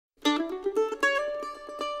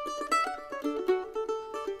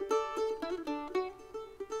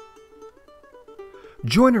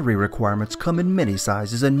Joinery requirements come in many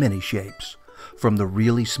sizes and many shapes, from the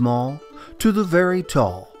really small to the very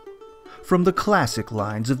tall. From the classic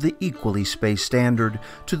lines of the equally spaced standard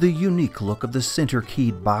to the unique look of the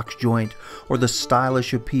center-keyed box joint, or the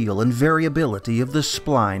stylish appeal and variability of the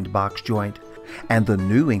splined box joint, and the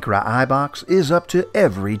new Incra IBox is up to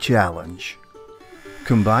every challenge.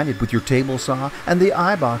 Combine it with your table saw and the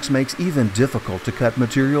IBox makes even difficult to cut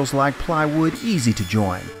materials like plywood easy to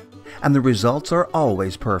join, and the results are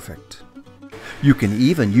always perfect. You can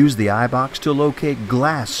even use the IBox to locate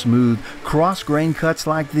glass smooth cross-grain cuts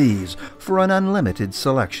like these for an unlimited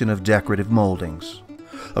selection of decorative moldings.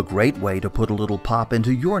 A great way to put a little pop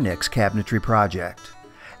into your next cabinetry project.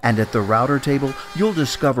 And at the router table, you'll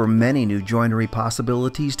discover many new joinery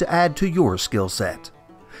possibilities to add to your skill set.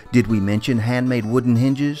 Did we mention handmade wooden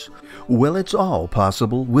hinges? Well, it's all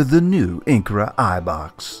possible with the new Incra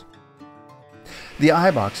IBox. The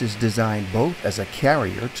IBox is designed both as a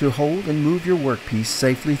carrier to hold and move your workpiece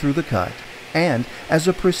safely through the cut, and as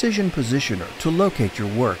a precision positioner to locate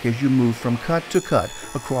your work as you move from cut to cut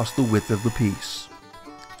across the width of the piece.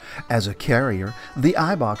 As a carrier, the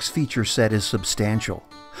IBox feature set is substantial.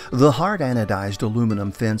 The hard anodized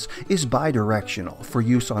aluminum fence is bidirectional for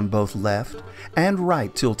use on both left and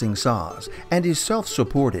right tilting saws and is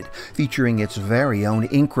self-supported, featuring its very own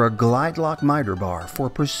Incra glide lock miter bar for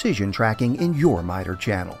precision tracking in your miter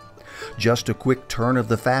channel. Just a quick turn of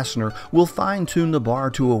the fastener will fine-tune the bar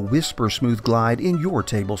to a whisper-smooth glide in your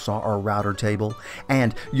table saw or router table,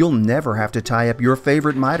 and you'll never have to tie up your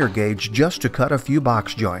favorite miter gauge just to cut a few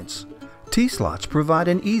box joints. T-slots provide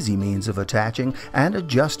an easy means of attaching and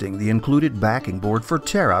adjusting the included backing board for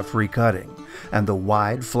tear-out-free cutting, and the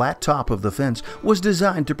wide, flat top of the fence was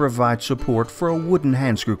designed to provide support for a wooden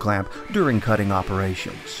handscrew clamp during cutting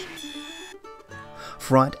operations.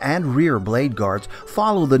 Front and rear blade guards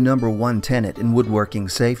follow the #1 tenet in woodworking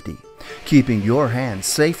safety, keeping your hands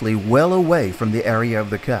safely well away from the area of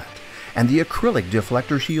the cut. And the acrylic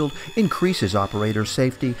deflector shield increases operator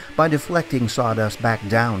safety by deflecting sawdust back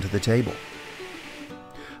down to the table.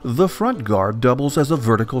 The front guard doubles as a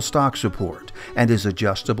vertical stock support and is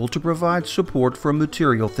adjustable to provide support for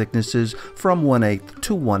material thicknesses from 1/8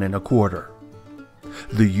 to 1 1/4.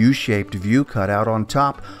 The U-shaped view cutout on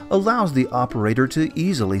top allows the operator to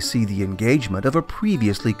easily see the engagement of a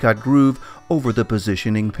previously cut groove over the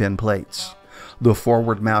positioning pin plates. The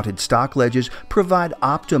forward-mounted stock ledges provide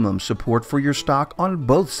optimum support for your stock on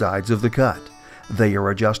both sides of the cut. They are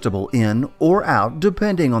adjustable in or out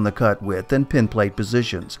depending on the cut width and pin plate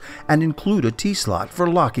positions, and include a T-slot for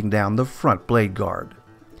locking down the front blade guard.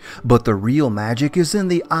 But the real magic is in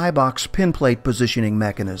the IBox pin plate positioning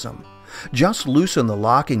mechanism. Just loosen the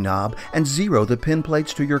locking knob and zero the pin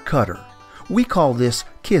plates to your cutter. We call this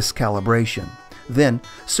KISS calibration. Then,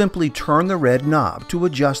 simply turn the red knob to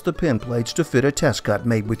adjust the pin plates to fit a test cut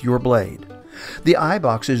made with your blade. The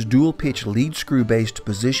IBox's dual-pitch lead screw-based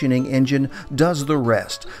positioning engine does the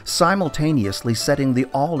rest, simultaneously setting the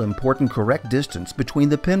all-important correct distance between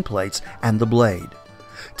the pin plates and the blade.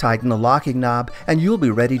 Tighten the locking knob and you'll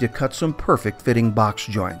be ready to cut some perfect-fitting box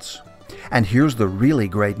joints. And here's the really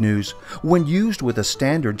great news. When used with a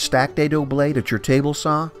standard stack dado blade at your table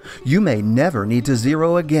saw, you may never need to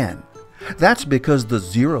zero again. That's because the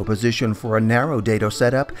zero position for a narrow dado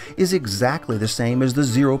setup is exactly the same as the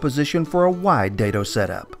zero position for a wide dado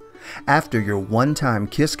setup. After your one-time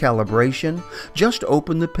KISS calibration, just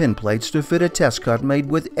open the pin plates to fit a test cut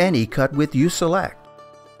made with any cut width you select.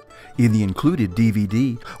 In the included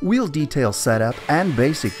DVD, we'll detail setup and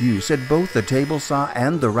basic use at both the table saw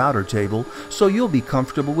and the router table, so you'll be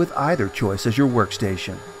comfortable with either choice as your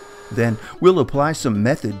workstation. Then we'll apply some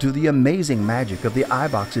method to the amazing magic of the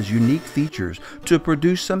IBox's unique features to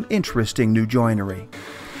produce some interesting new joinery.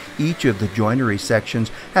 Each of the joinery sections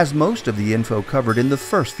has most of the info covered in the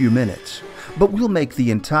first few minutes, but we'll make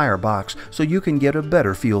the entire box so you can get a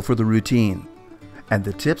better feel for the routine. And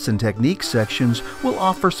the tips and techniques sections will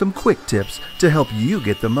offer some quick tips to help you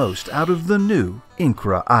get the most out of the new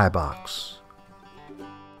Incra IBox.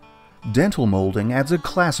 Dental molding adds a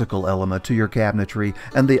classical element to your cabinetry,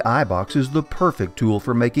 and the IBox is the perfect tool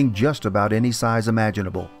for making just about any size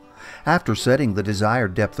imaginable. After setting the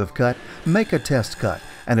desired depth of cut, make a test cut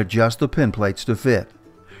and adjust the pin plates to fit.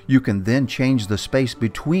 You can then change the space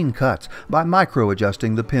between cuts by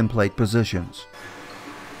micro-adjusting the pin plate positions.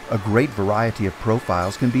 A great variety of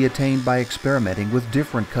profiles can be attained by experimenting with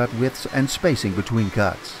different cut widths and spacing between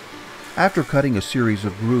cuts. After cutting a series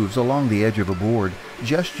of grooves along the edge of a board,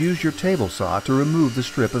 just use your table saw to remove the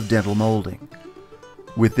strip of dental molding.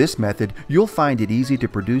 With this method, you'll find it easy to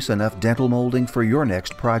produce enough dental molding for your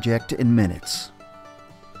next project in minutes.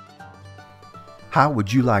 How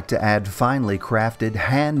would you like to add finely crafted,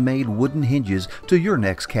 handmade wooden hinges to your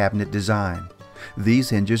next cabinet design? These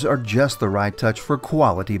hinges are just the right touch for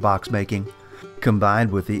quality box making.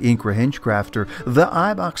 Combined with the Incra Hinge Crafter, the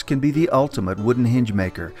IBox can be the ultimate wooden hinge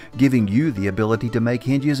maker, giving you the ability to make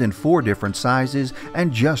hinges in 4 different sizes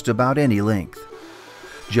and just about any length.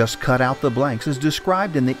 Just cut out the blanks as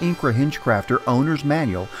described in the Incra Hinge Crafter Owner's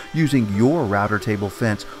Manual using your router table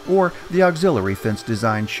fence or the auxiliary fence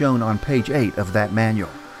design shown on page 8 of that manual.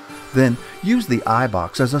 Then use the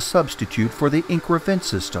IBox as a substitute for the Incra fence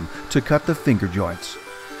system to cut the finger joints.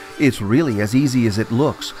 It's really as easy as it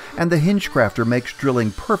looks, and the Hinge Crafter makes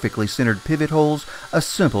drilling perfectly centered pivot holes a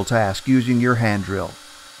simple task using your hand drill.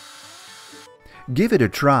 Give it a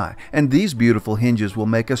try, and these beautiful hinges will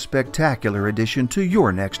make a spectacular addition to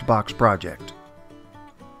your next box project.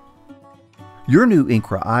 Your new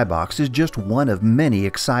Incra IBox is just one of many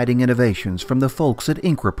exciting innovations from the folks at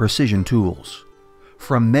Incra Precision Tools.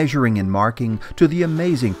 From measuring and marking to the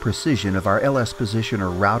amazing precision of our LS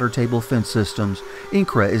Positioner router table fence systems,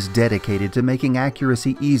 Incra is dedicated to making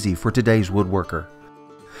accuracy easy for today's woodworker.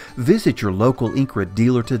 Visit your local Incra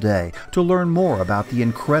dealer today to learn more about the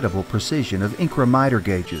incredible precision of Incra miter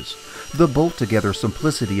gauges, the bolt-together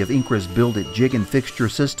simplicity of Incra's build-it jig and fixture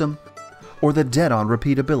system, or the dead-on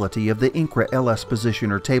repeatability of the Incra LS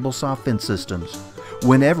Positioner table saw fence systems.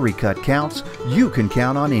 When every cut counts, you can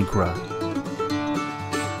count on Incra.